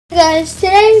Hey guys,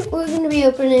 today we're going to be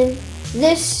opening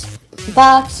this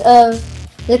box of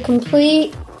the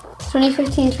complete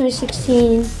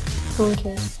 2015-2016 phone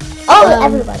case.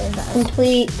 Everybody does.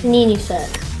 Complete Panini set.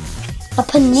 A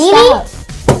Panini? Stop.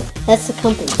 That's the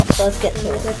company, so let's get to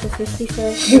it. We got the 50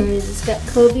 first cards. It's got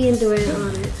Kobe and Durant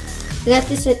on it. We got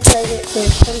this at Target for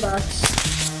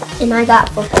 $10. And I got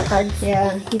both the cards.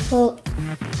 Yeah, he got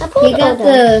Odell.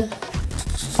 the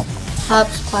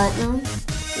Topps Platinum.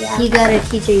 Yeah. He got a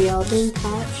TJ Yeldon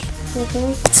patch with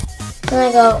her. And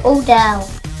I go Odell.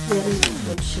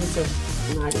 Which is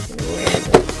not even a word,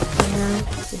 but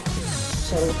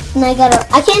so And I got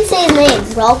I can't say his name.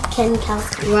 Rob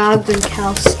Gronkowski. Rob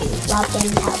Gronkowski. Rob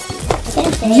Gronkowski. I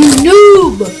can't say You it.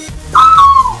 noob!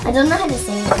 I don't know how to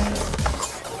say his name.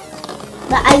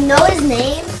 But I know his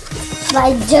name, but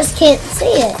I just can't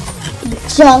say it.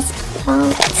 Just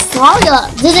Saga.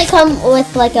 Does it come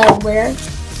with like a where?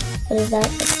 What is that? A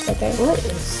sticker? What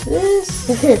is this?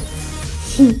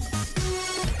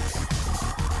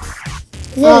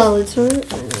 Oh, it's one. I don't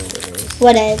know what it is.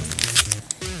 What is?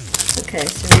 Okay,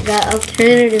 so we got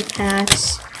alternative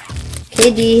packs.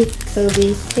 KD,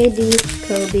 Kobe, KD,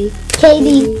 Kobe,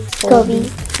 KD, Kobe,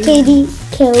 KD,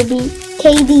 Kobe,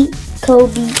 KD,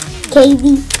 Kobe, KD.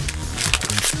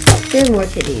 There are more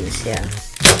kitties, yeah.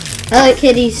 I like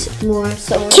kitties more,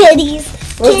 so Kitties.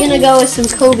 we're gonna go with some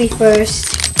Kobe first,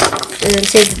 and then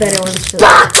save the better ones for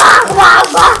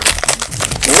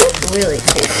really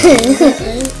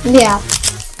cool. Yeah.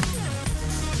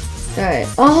 Alright.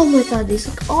 Oh my god, these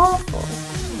look awful.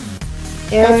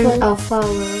 Aaron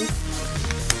Alfaro.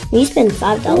 You spent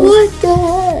 $5. What the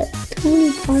heck?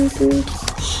 Tony Parker,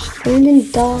 Brandon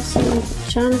Dawson,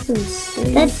 Jonathan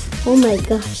Smith. That's oh my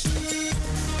gosh.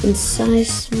 And Cy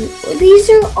Smith. These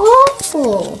are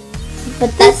awful.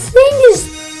 but This thing is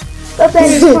a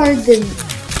better card than.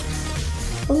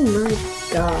 Oh my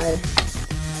god.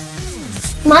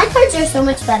 my cards are so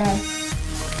much better.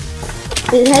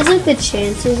 It has like the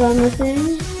chances on the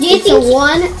thing. Do you It's think a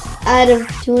 1 out of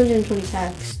 220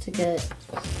 packs to get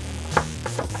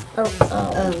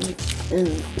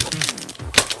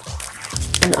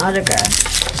an autograph.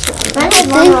 I I think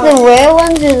the rare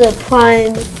ones are the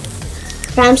prime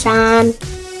Sean.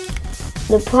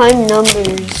 the prime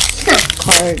numbers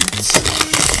cards.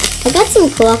 I got some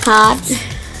cool cards.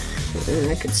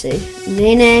 I could see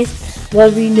Nene,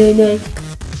 Bobby Nene,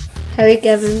 Tyreek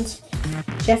Evans,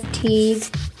 Jeff Teague.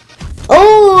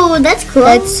 Oh, that's cool.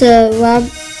 That's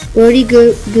Rudy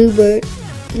Goobert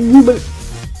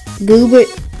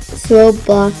throw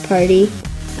block party.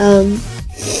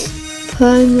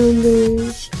 Prime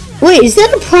numbers. Wait, is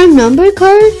that a prime number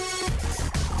card?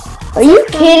 Are you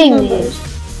kidding me?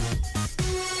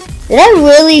 Did I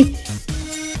really?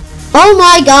 Oh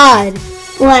my god!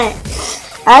 What?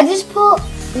 I just pulled.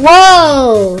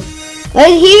 Whoa!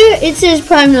 Right here it says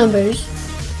prime numbers,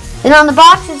 and on the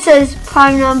box it says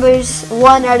prime numbers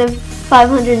 1 out of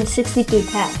 563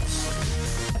 packs.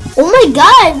 Oh my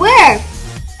god, where?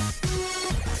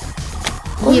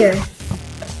 Here.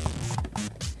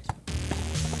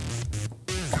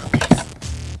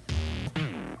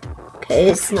 Okay,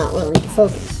 it's not willing to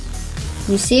focus.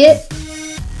 You see it?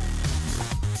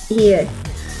 Here.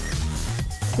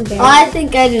 Okay. I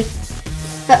think I just.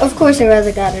 Of course, I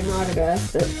rather got an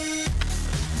autograph, but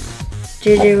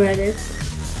JJ Redick.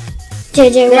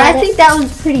 JJ But I Redick. think that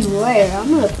one's pretty rare. I'm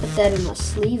gonna put that in my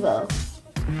sleeve-o.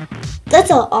 That's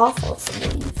an awful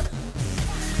sleeve.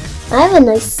 I have a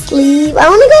nice sleeve. I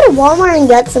want to go to Walmart and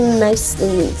get some nice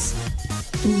sleeves.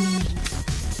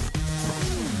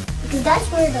 Because that's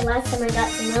where the last time I got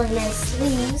some really nice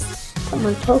sleeves. Put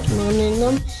my Pokemon in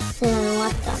them. And I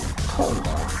want them cold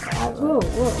there forever.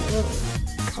 Whoa.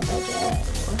 Coverage.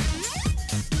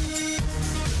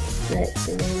 That's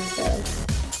an info.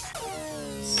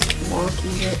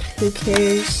 Wonky, but who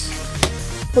cares?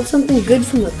 Pulled something good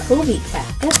from a Kobe pack.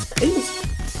 That's crazy.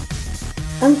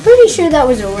 I'm pretty sure that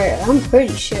was a rare. I'm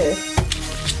pretty sure.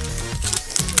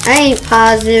 I ain't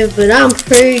positive, but I'm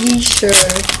pretty sure.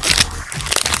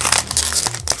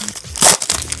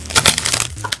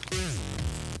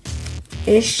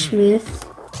 Ish Smith.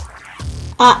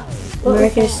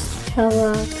 Marcus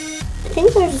Kellogg. I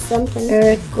think there's something.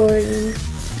 Eric Gordon.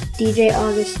 DJ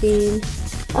Augustine.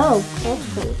 Oh, that's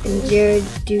pretty And cool. Jared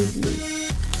Doodley.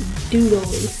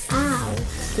 Ow.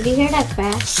 Did you hear that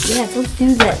crash? Yeah, don't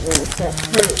do that when it's that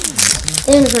hurt.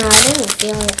 It was not. I didn't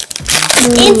feel it.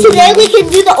 And today we can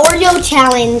do the Oreo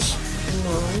challenge.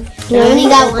 You only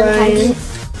got one card.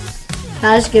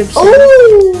 Taj Gibson.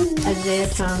 Ooh. Isaiah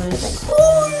Thomas.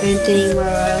 Anthony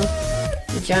Morrow.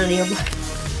 Johnny O'Brien.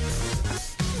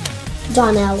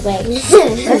 John Elway.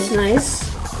 That's nice.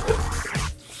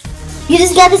 You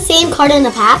just got the same card in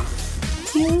a pack?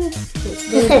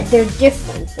 They're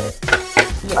different, but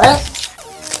What?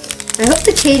 I hope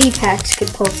the KD packs could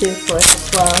pull through for us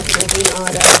as well. Maybe an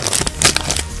auto.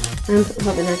 I'm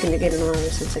probably not going to get an auto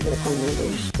since I got a couple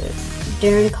numbers. But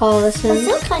Darren That's Collison,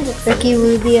 still kind of Ricky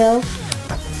Rubio,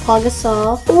 Paul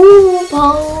Gasol, Ooh,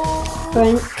 Paul.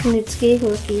 Brent Knutski,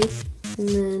 rookie, and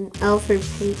then Alfred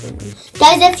Payton.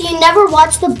 Guys, if you never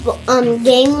watched the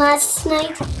game last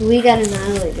night, We got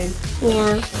annihilated.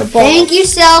 yeah. The Thank you,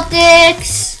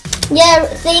 Celtics! Yeah,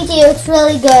 thank you. It's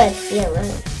really good. Yeah,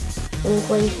 right. Wink,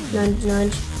 wink, nudge,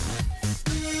 nudge.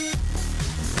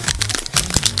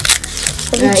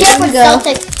 If you Alright, check here we with go.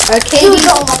 Celtics, Our two KD,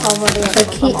 go up over there.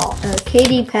 our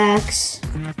KD packs.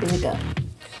 Here we go.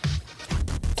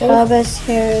 Tobias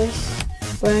Harris,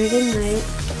 Brandon Knight,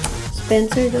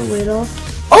 Spencer DeWiddle.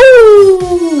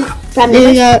 Oh! Then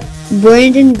we got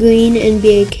Brandon Green,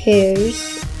 NBA Cares.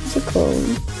 It's a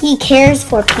clone. He cares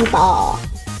for people.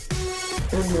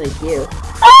 Unlike you.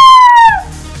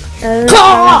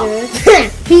 Ah!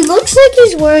 He looks like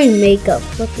he's wearing makeup.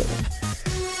 Look at him.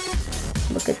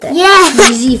 Look at that. Yeah.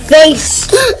 Easy face.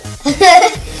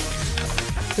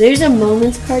 There's a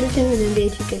moments card of him in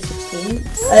NBA 2K16.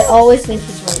 I always think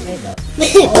he's wearing makeup.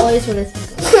 Always what I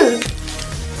think of.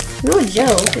 No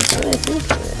joke. It's what I think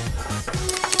of it.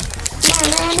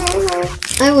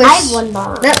 I wish. I have one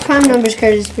ball. That prime numbers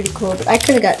card is pretty cool, but I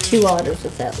could have got 2 autos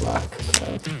with that luck.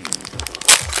 So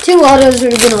 2 autos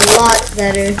would have been a lot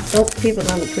better. People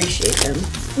don't appreciate them.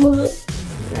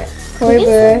 Right. Corey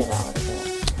Burr,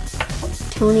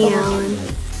 Tony Allen,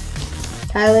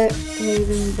 Tyler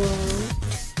Havenbrough,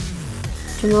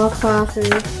 Jamal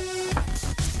Crawford,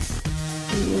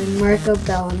 and then Marco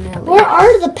Bellinelli. Where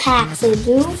are the packs,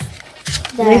 dude?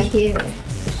 They're here.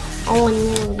 Oh,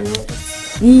 no.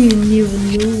 You never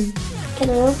know. Can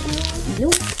I open it?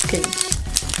 Nope. 'Cause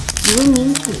you're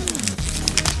mean to me.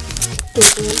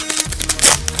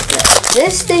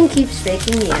 This thing keeps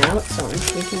faking me out, so I'm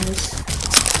taking this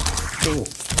thing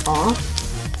off.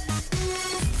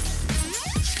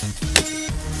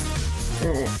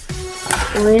 Alright.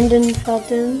 Landon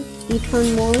Felton,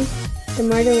 Etron Moore,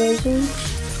 DeMar DeRozan.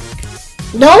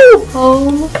 No!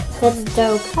 Home. That's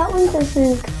dope. That one's, I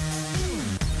think.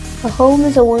 The home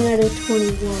is a 1 out of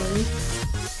 21.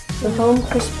 The home,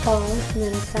 Chris Paul, and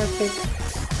then Patrick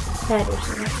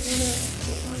Patterson.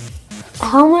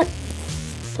 How much?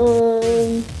 So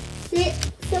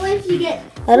if you get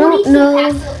I don't know.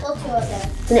 packs,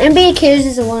 An NBA Cares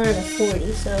is a 1 out of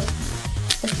 40, so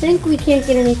I think we can't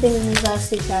get anything in these last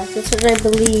 2 packs. That's what I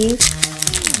believe.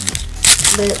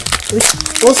 But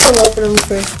we'll still open them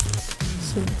for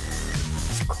some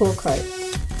cool cards.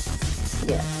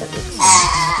 Yeah, that makes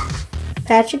sense.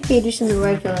 Patrick Peterson, the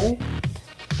regular.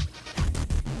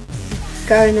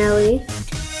 Garnelli.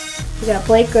 We got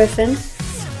Blake Griffin.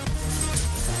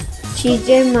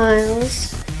 TJ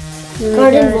Miles.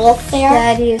 Garden Welfare.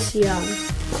 Thaddeus Young.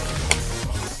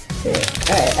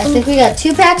 Alright, I think we got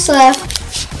 2 packs left.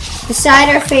 Beside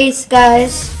our face,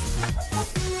 guys.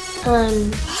 This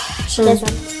one.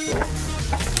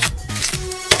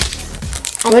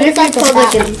 What if I that's a pulled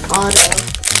like fat an auto?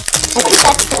 I think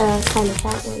that's kind of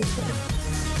fat one.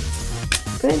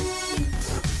 Good.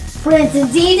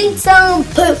 Branson's eating some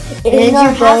poop in our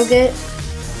Andrew house. Bogut.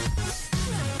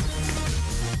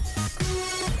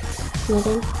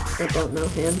 Nothing. I don't know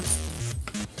him.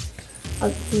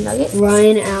 Nugget.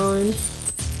 Ryan Allen.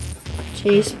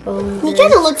 Chase Bowman. He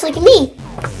kind of looks like me.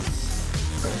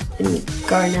 And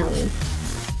Garnelli.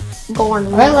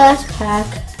 Born. Our last pack.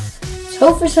 Let's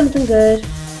hope for something good.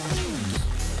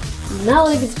 Not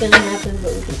like it's gonna happen,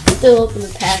 but we can still open the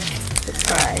pack with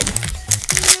pride.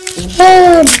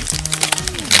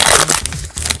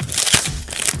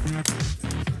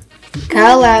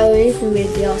 Kyle Lowry, who made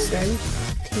the All-Star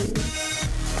team.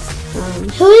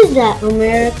 Who is that?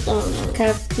 Omer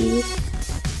Capiz,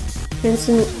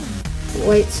 Vincent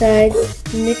Whiteside,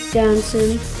 Nick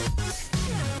Johnson,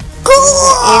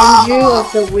 Andrew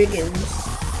of the Wiggins.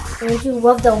 Andrew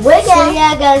of the Wiggins. So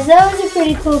yeah, guys, that was a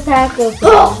pretty cool pack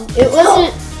opening. It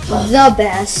wasn't the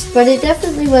best, but it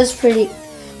definitely was pretty.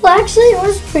 Well, actually, it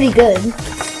was pretty good.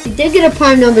 We did get a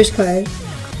prime numbers card.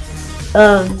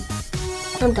 I'm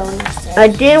going upstairs. I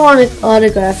did want an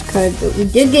autographed card, but we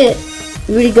did get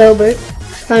Rudy Gobert,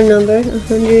 prime number,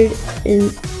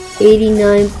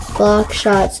 189 block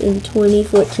shots in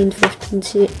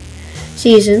 2014-15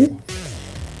 season.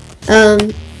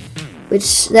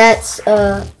 Which that's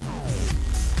I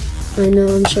know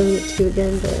I'm showing it to you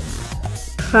again, but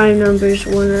prime numbers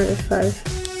 1 out of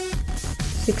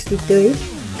 563.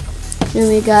 Then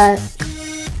we got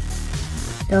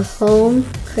the home,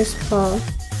 Chris Paul,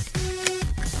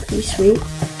 pretty sweet.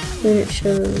 Then it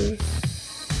shows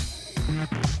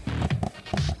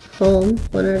home,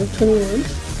 1 out of 21.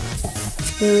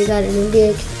 Then we got an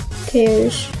India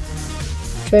Cares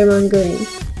Draymond Green,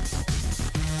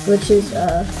 which is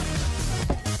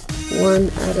 1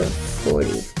 out of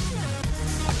 40.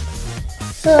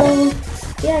 So,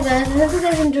 yeah guys, I hope you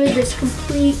guys enjoyed this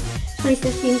complete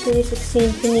 2015-2016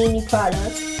 Panini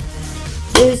product.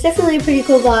 It was definitely a pretty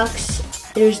cool box.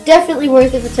 It was definitely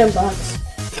worth it for $10.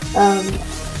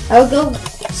 I would go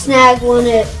snag one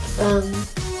at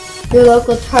your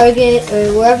local Target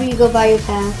or wherever you go buy your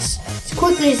packs as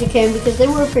quickly as you can because they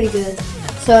were pretty good.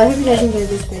 So I hope you guys enjoyed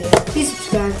this video. Please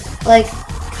subscribe, like,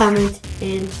 comment,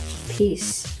 and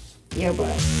peace. Your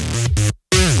boy.